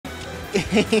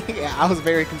Yeah, I was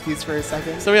very confused for a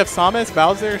second. So we have Samus,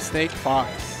 Bowser, Snake,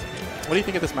 Fox. What do you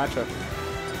think of this matchup?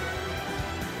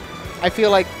 I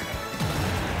feel like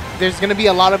there's gonna be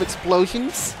a lot of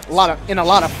explosions, a lot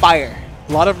of fire.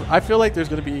 I feel like there's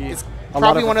going to be It's a lot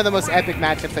probably of. one of the most epic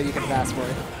matchups that you could have asked for.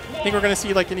 Think we're going to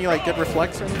see like any like good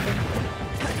reflects or anything?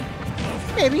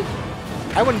 Maybe.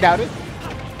 I wouldn't doubt it.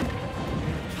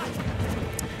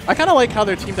 I kind of like how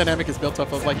their team dynamic is built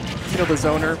up of like, you know, the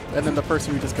zoner and then the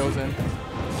person who just goes in.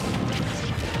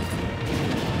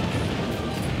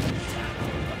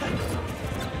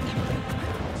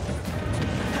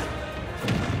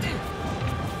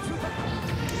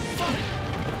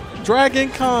 Dragon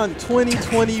Con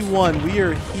 2021, we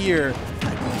are here.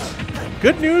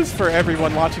 Good news for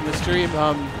everyone watching the stream.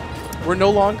 We're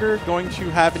no longer going to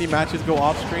have any matches go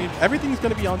off stream. Everything's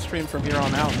going to be on stream from here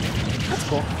on out. That's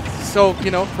cool. So,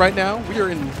 you know, right now we are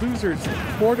in losers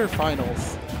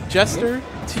quarterfinals. Jester,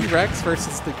 T-Rex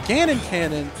versus the Ganon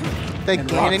Cannon. The and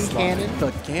Ganon RockSlide. Cannon?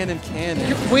 The Ganon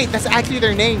Cannon. Wait, that's actually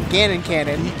their name, Ganon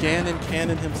Cannon. The Ganon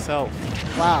Cannon himself.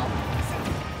 Wow.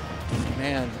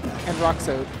 Man. And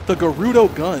RockSlide. The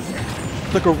Gerudo gun.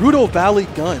 The Gerudo Valley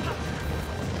gun.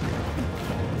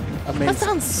 Amazing. That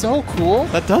sounds so cool.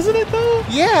 That doesn't it though?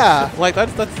 Yeah. Like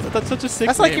that's such a sick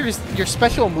That's name. like your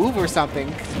special move or something.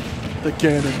 The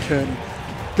Ganon Cannon.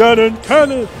 Ganon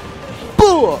Cannon.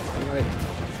 Boo!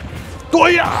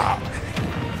 Goya!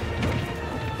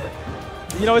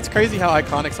 You know, it's crazy how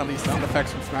iconic some of these sound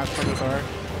effects from Smash Brothers are.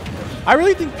 I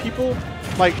really think people,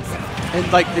 like,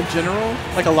 and like in general,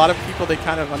 like a lot of people, they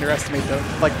kind of underestimate the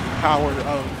like power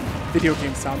of video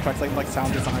game soundtracks, like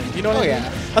sound design. You know what I mean? Yeah.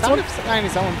 That's Sound what design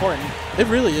is so important. it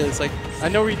really is. Like, I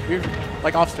know we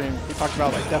like off stream, we talked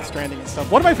about like Death Stranding and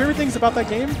stuff. One of my favorite things about that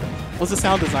game was the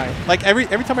sound design. Like every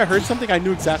time I heard something, I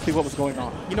knew exactly what was going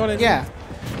on. You know what I mean? Yeah.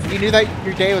 You knew that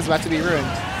your day was about to be ruined.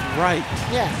 Right.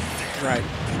 Yeah. Right.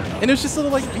 And it was just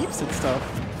little like beeps and stuff.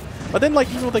 But then like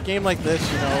even with a game like this,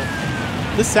 you know,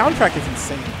 the soundtrack is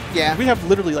insane. Yeah. We have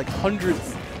literally like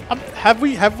hundreds. Have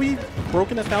we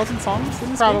broken 1,000 songs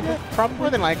in this game yet? Probably. More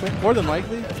than likely. More than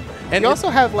likely. And you also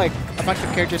have like a bunch of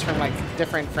characters from like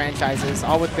different franchises,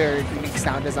 all with their unique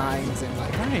sound designs, and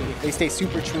like they stay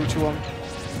super true to them.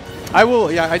 I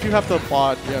do have to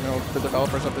applaud, you know, the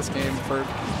developers of this game for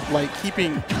like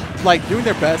doing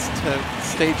their best to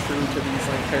stay true to these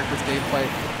like characters'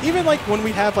 gameplay. Even like when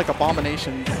we have like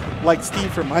abominations, like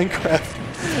Steve from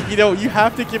Minecraft, you know, you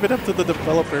have to give it up to the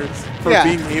developers for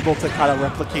being able to kind of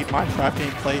replicate Minecraft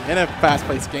gameplay in a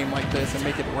fast-paced game like this and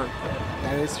make it work.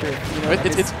 That is true. You know,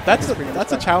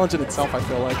 that's a challenge in itself, I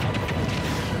feel like.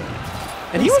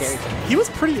 And he was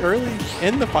pretty early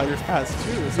in the Fighters Pass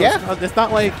too. So yeah. It's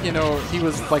not like, you know, he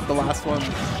was like the last one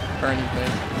or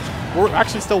anything. We're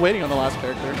actually still waiting on the last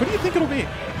character. Who do you think it'll be?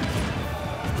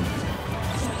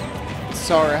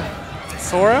 Sora.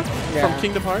 Sora? Yeah. From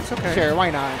Kingdom Hearts? Okay. Sure, why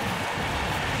not?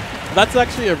 That's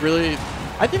actually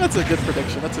I think that's a good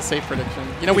prediction. That's a safe prediction.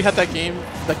 You know, we had that Kingdom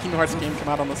Hearts game come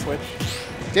out on the Switch.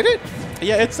 Did it?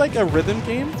 Yeah, it's like a rhythm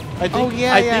game. I think, oh,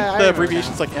 yeah, I think the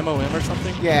abbreviation's like MOM or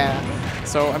something. Yeah.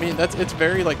 So, I mean, it's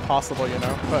very like possible, you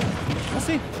know, but we'll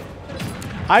see.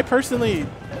 I personally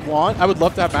I would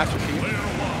love to have Master Chief.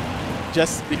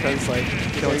 Just because, like,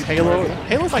 you know, it's Halo.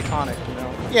 Halo's iconic, you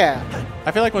know. Yeah.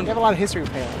 I feel like when... You have a lot of history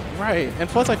with Halo. Right. And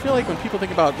plus, I feel like when people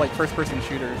think about, like, first-person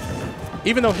shooters,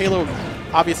 even though Halo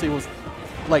obviously was,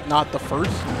 like, not the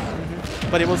first,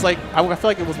 but it was, like, I feel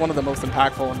like it was one of the most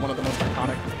impactful and one of the most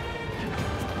iconic.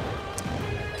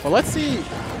 Well, let's see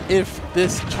if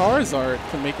this Charizard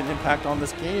can make an impact on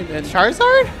this game. And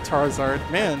Charizard? Charizard.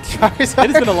 Man, Charizard? it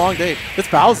has been a long day. It's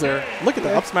Bowser. Look at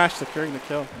the up smash securing the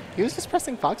kill. He was just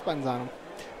pressing Fox buttons on him.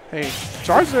 Hey,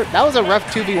 Charizard. That was a rough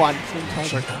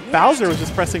 2v1. Bowser was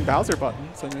just pressing Bowser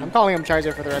buttons. I mean, I'm calling him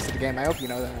Charizard for the rest of the game. I hope you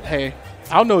know that. Hey,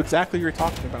 I don't know exactly what you're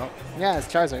talking about. Yeah, it's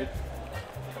Charizard.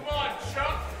 Come on,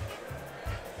 Chuck.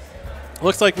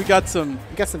 Looks like we got some...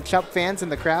 You got some Chup fans in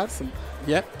the crowd?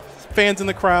 Yep. Fans in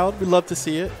the crowd. We'd love to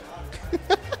see it.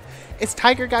 It's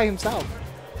Tiger Guy himself.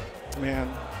 Man.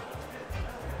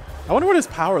 I wonder what his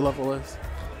power level is.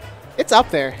 It's up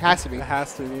there. It has to be. It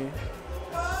has to be.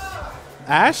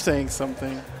 Ash saying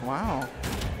something. Wow.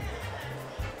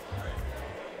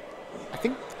 I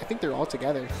think they're all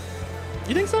together.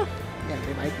 You think so? Yeah,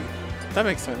 they might be. That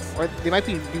makes sense. Or they might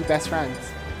be new best friends.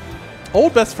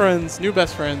 Old best friends, new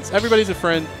best friends. Everybody's a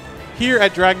friend here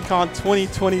at DragonCon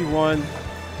 2021.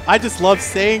 I just love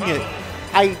saying it.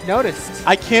 I noticed.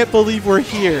 I can't believe we're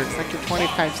here. It's like your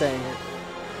 20th time saying it.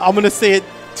 I'm going to say it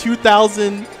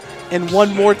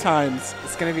 2,001 more times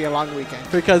It's going to be a long weekend.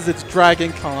 because it's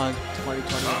DragonCon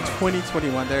 2021.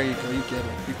 2021. There you go. You get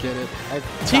it. You get it. I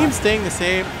Team thought- staying the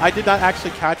same. I did not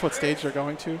actually catch what stage they're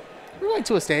going to. We're going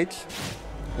to a stage.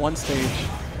 One stage.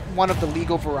 One of the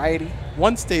legal variety.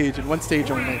 One stage and one stage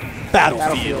only.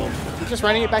 Battlefield. We're just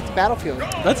running it back to Battlefield.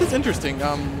 That's just interesting.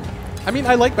 I mean,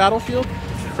 I like Battlefield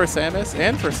for Samus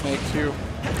and for Snake too.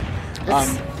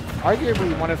 It's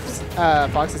arguably one of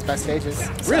Fox's best stages.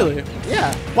 So, Really?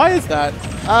 Yeah. Why is that?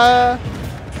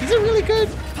 He's a really good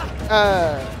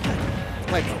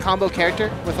like combo character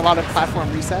with a lot of platform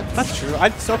resets. That's true.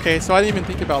 It's okay. So I didn't even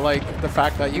think about like the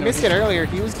fact that You missed it earlier.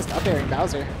 He was just up there in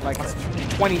Bowser, like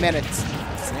 20 minutes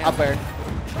up there.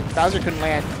 Bowser couldn't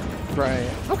land. Right.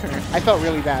 Okay. I felt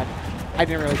really bad. I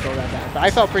didn't really feel that bad, but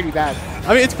I felt pretty bad.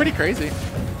 I mean, it's pretty crazy.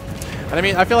 And I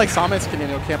mean, I feel like Samus can,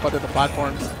 camp under the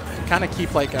platforms, kind of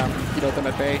keep like, them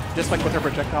at bay, just like with her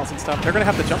projectiles and stuff. They're gonna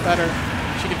have to jump at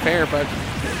her. She can fair, but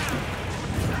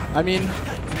I mean,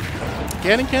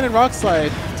 Ganon and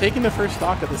RockSlide taking the first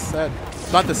stock of this set.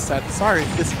 Not this set. Sorry,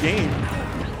 this game.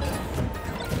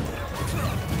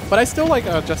 But I still like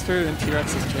Jester and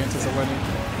T-Rex's chances of winning.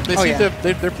 They seem to,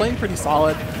 they're playing pretty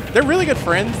solid. They're really good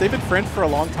friends. They've been friends for a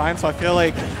long time, so I feel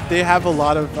like they have a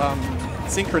lot of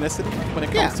synchronicity when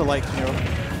it comes to like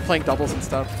playing doubles and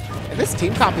stuff. And this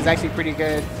team comp is actually pretty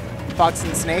good. Fox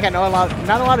and Snake. I know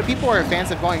not a lot of people are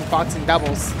fans of going Fox and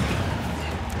doubles.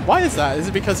 Why is that? Is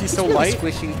it because he's so really light?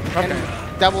 Squishy. Okay.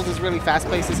 And doubles is really fast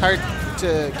paced. It's hard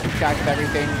to keep track of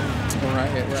everything.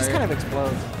 Right. Just kind of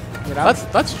explode. You know?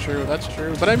 That's true. That's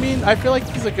true. But I mean, I feel like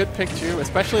he's a good pick too,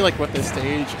 especially like with this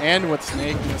stage and with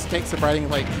Snake. Snake's providing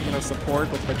like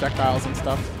support with projectiles and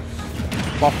stuff,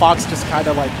 while Fox just kind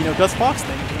of like does Fox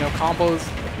things. Combos.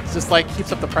 It's just like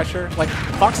keeps up the pressure. Like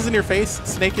Fox is in your face,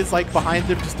 Snake is like behind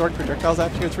him, just throwing projectiles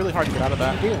at you. It's really hard to get out of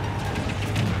that. Yeah.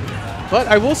 But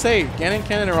I will say, Ganon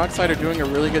and RockSlide are doing a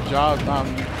really good job.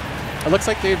 It looks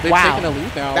like they've taken a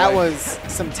lead now. That was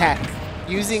some tech.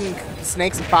 Using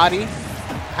Snake's body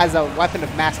as a weapon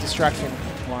of mass destruction.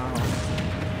 Wow.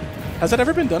 Has that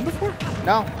ever been done before?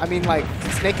 No, I mean like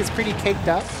Snake is pretty caked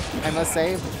up, I must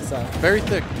say. So very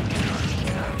thick.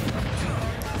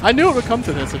 I knew it would come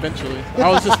to this eventually. I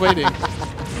was just waiting.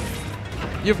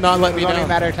 You have not let me down. It's only a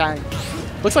matter of time.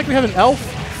 Looks like we have an elf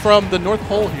from the North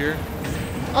Pole here.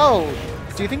 Oh,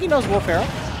 do you think he knows Will Ferrell?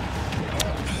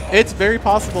 It's very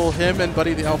possible him and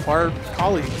Buddy the Elf are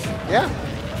colleagues. Yeah.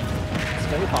 It's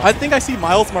very possible. I think I see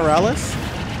Miles Morales.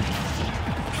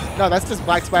 No, that's just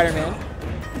Black Spider-Man.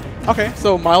 Okay,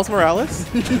 so Miles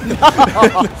Morales.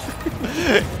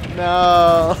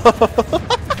 No.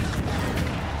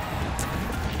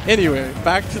 Anyway,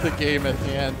 back to the game at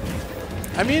hand.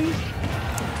 I mean,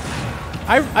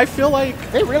 I feel like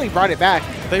they really brought it back.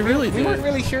 They really did. We weren't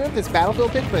really sure of this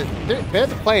Battlefield pick, but they're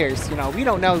the players. We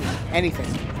don't know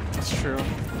anything. That's true.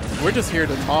 We're just here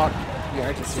to talk. We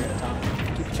are just here to talk.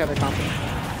 Keep each other company.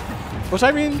 Which,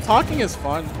 I mean, talking is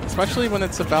fun, especially when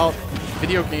it's about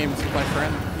video games with my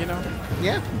friend,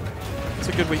 Yeah. It's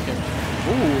a good weekend.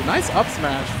 Ooh, nice up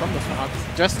smash from the Fox.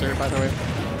 Jester, by the way.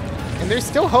 And there's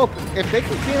still hope. If they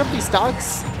can clean up these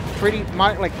stocks pretty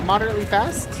moderately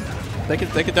fast, they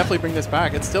could definitely bring this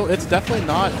back. It's definitely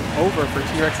not over for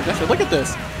T-Rex and Jester. Look at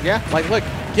this. Yeah. Like, look,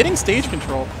 getting stage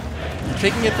control,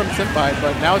 taking it from Senpai,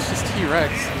 but now it's just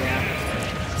T-Rex.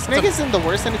 Yeah. Snake isn't the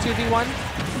worst in a 2v1.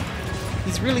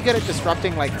 He's really good at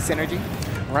disrupting synergy.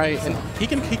 Right, and he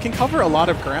can cover a lot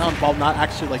of ground while not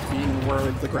actually being where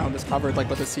the ground is covered, like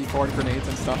with the C4 grenades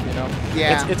and stuff.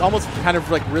 Yeah. It's almost kind of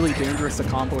really dangerous to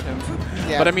combo him.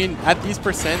 Yeah. But I mean, at these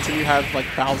percents, and you have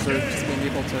Bowser just being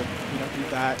able to do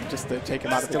that just to take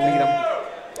him out of the lead him.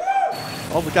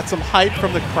 Oh, we got some hype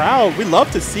from the crowd. We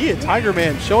love to see it. Tiger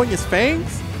Man showing his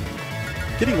fangs,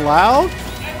 getting loud.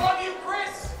 I love you,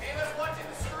 Chris. Hey, let's watch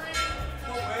the stream.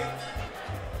 No way.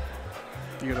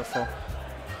 Beautiful.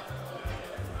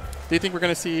 Do you think we're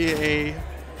going to see a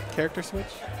character switch?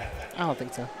 I don't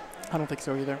think so. I don't think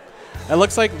so either. It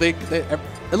looks like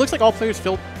it looks like all players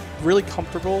feel really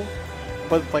comfortable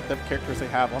with the characters they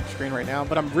have on screen right now.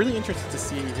 But I'm really interested to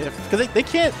see because they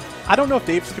can't. I don't know if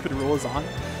Dave's stupid rule is on,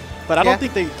 but I don't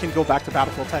think they can go back to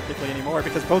Battlefield technically anymore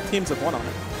because both teams have won on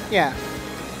it. Yeah.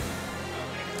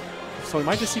 So we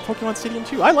might just see Pokemon Stadium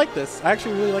 2. I like this. I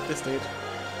actually really like this stage.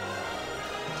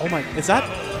 Oh my! Is that?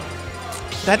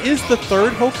 That is the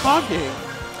third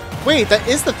Hokage. Wait, that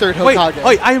is the third Hokage.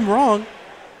 Wait, I am wrong.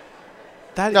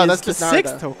 That's the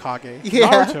sixth Naruto. Hokage.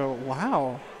 Yeah. Naruto.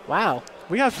 Wow. Wow.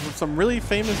 We have some really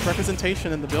famous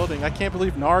representation in the building. I can't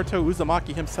believe Naruto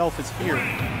Uzumaki himself is here.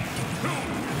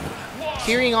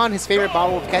 Cheering on his favorite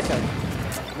bottle of ketchup.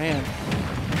 Man,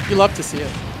 you love to see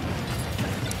it.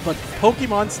 But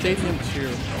Pokemon Stadium 2.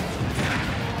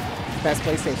 Best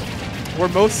PlayStation. where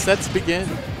most sets begin.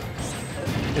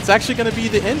 It's actually going to be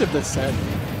the end of this set.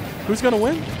 Who's going to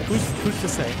win? Who's to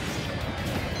say?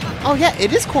 Oh yeah,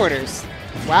 it is quarters.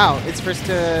 Wow, it's first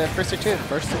to two.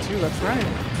 First to two, that's right.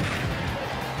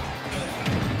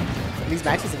 These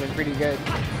matches have been pretty good.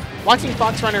 Watching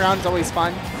Fox run around is always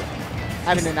fun.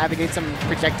 Having to navigate some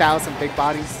projectiles, some big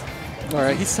bodies. All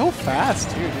right, he's so fast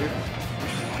too, dude.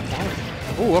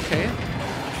 Oh, okay.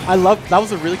 I love that.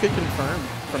 Was a really good confirm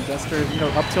from Jester. You know,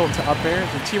 up tilt to up air.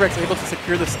 The T-Rex able to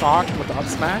secure the stock with the up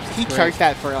smash. He charged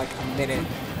that for like a minute.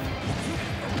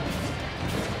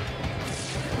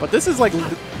 But this is like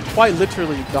quite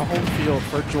literally the home field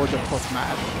for Georgia plus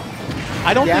Matt.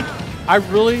 I don't think, I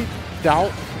really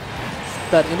doubt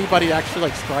that anybody actually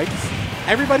like strikes.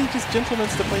 Everybody just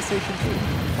gentlemans to PlayStation 2.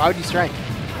 Why would you strike?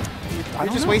 You're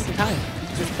just know. wasting time. You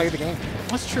can just play the game.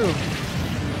 That's true.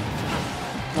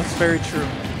 That's very true.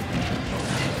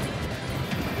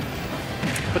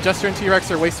 But Jester and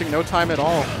T-Rex are wasting no time at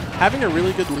all. Having a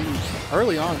really good lead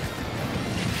early on.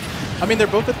 I mean, they're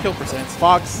both at kill percents.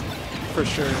 Fox, for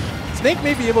sure. Snake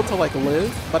may be able to like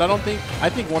live, but I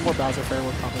think one more Bowser Fair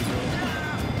would probably do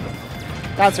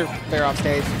it. Bowser Fair off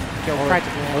stage. Kill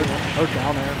practically or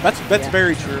down there. That's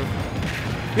very true.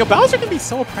 You know, Bowser can be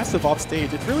so oppressive off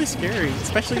stage. It's really scary,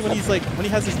 especially when he's like when he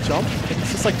has his jump and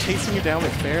he's just like chasing you down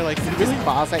with fair. Like he really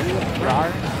balls at you with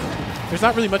RAR. There's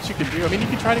not really much you can do. I mean, you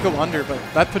can try to go under, but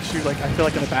that puts you like I feel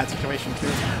like in a bad situation too.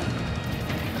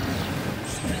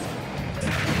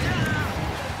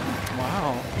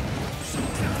 Wow.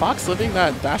 Fox living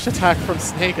that dash attack from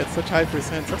Snake at such high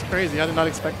percents. That's crazy. I did not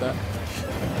expect that.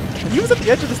 And he was at the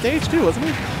edge of the stage too, wasn't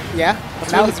he? Yeah,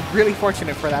 that was really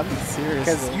fortunate for them. Seriously.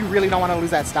 Because you really don't want to lose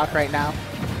that stock right now.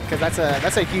 Because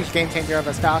that's a huge game changer of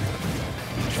a stock.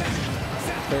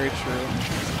 Very true.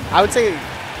 I would say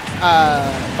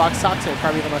Fox stocks are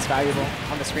probably the most valuable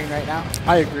on the screen right now.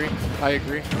 I agree. I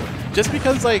agree. Just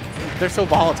because like they're so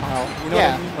volatile, you know what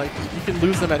I mean? Like you can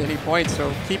lose them at any point.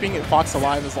 So keeping Fox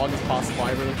alive as long as possible,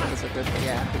 I really think is a good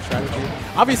strategy.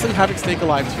 Obviously having Snake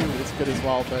alive too is good as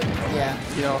well. But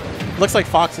you know, looks like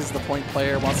Fox is the point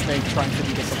player while Snake trying to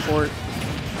be the support.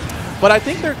 But I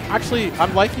think they're actually,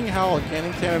 I'm liking how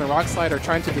Ganon and RockSlide are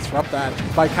trying to disrupt that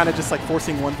by kind of just like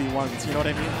forcing 1v1s. You know what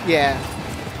I mean? Yeah.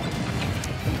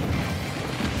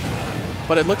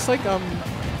 But it looks like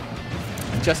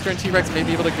Jester and T-Rex may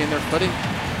be able to gain their footing.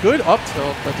 Good up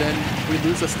tilt, but then we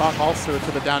lose the stock also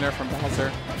to the down air from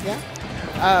Bowser.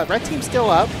 Yeah. Red team's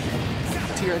still up.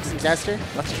 T-Rex and Jester.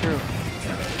 That's true.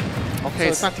 Okay. So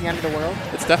it's not the end of the world?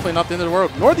 It's definitely not the end of the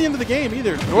world, nor the end of the game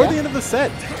either, nor the end of the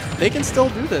set. They can still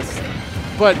do this.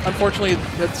 But unfortunately,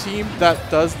 the team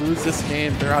that does lose this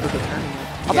game, they're out of the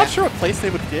tournament. I'm not sure what place they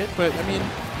would get, but I mean,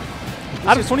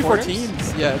 out of 24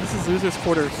 teams, yeah, this is losers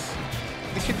quarters.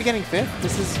 They should be getting 5th.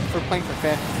 This is for playing for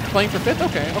 5th. Playing for 5th?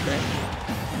 Okay, okay.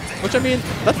 Which, I mean,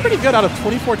 that's pretty good out of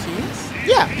 24 teams.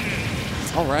 Yeah.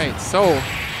 All right, so,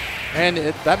 and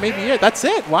that may be it. That's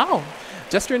it. Wow.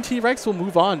 Jester and T-Rex will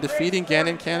move on, defeating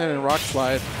Ganon, Cannon, and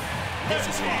RockSlide.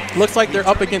 Looks like they're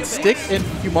up against Stick and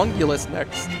Humongulous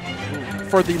next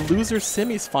for the losers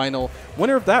semis final.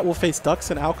 Winner of that will face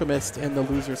Dux and Alchemist in the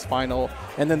losers final.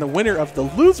 And then the winner of the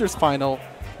losers final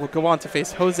will go on to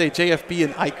face Jose, JFB,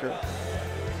 and Iker.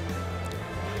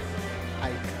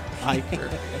 Iker.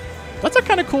 That's a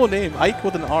kind of cool name. Ike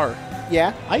with an R.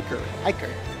 Yeah. Iker. Iker.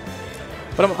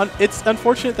 But it's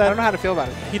unfortunate that I don't know how to feel about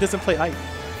it. He doesn't play Ike.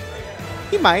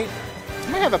 He might.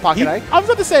 He might have a pocket Ike. I was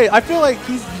about to say, I feel like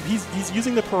he's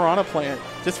using the Piranha plant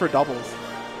just for doubles.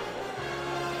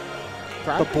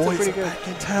 The boys are back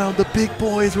in town. The big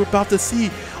boys we're about to see.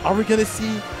 Are we going to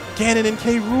see Ganon and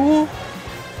K. Rool?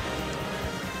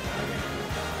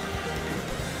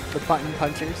 The button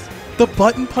punchers. The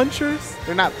button punchers?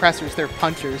 They're not pressers, they're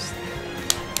punchers.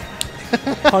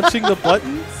 Punching the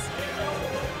buttons?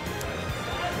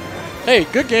 Hey,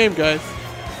 good game, guys.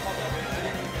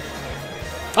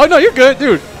 Oh, no, you're good,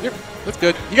 dude. That's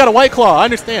good. You got a White Claw. I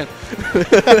understand.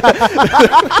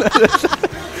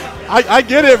 I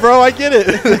get it, bro. I get it.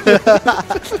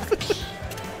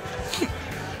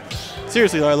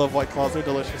 Seriously, though, I love White Claws. They're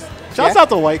delicious. Shouts out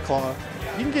to White Claw.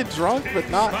 You can get drunk, but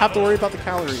not have to worry about the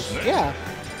calories. Yeah.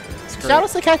 Shout out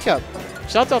to ketchup.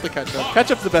 Shouts out to ketchup.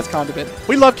 Ketchup's the best condiment.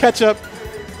 We love ketchup.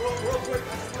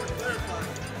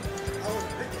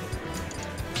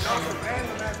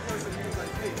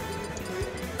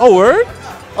 Oh, word?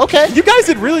 Okay. You guys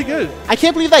did really good. I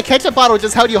can't believe that ketchup bottle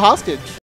just held you hostage.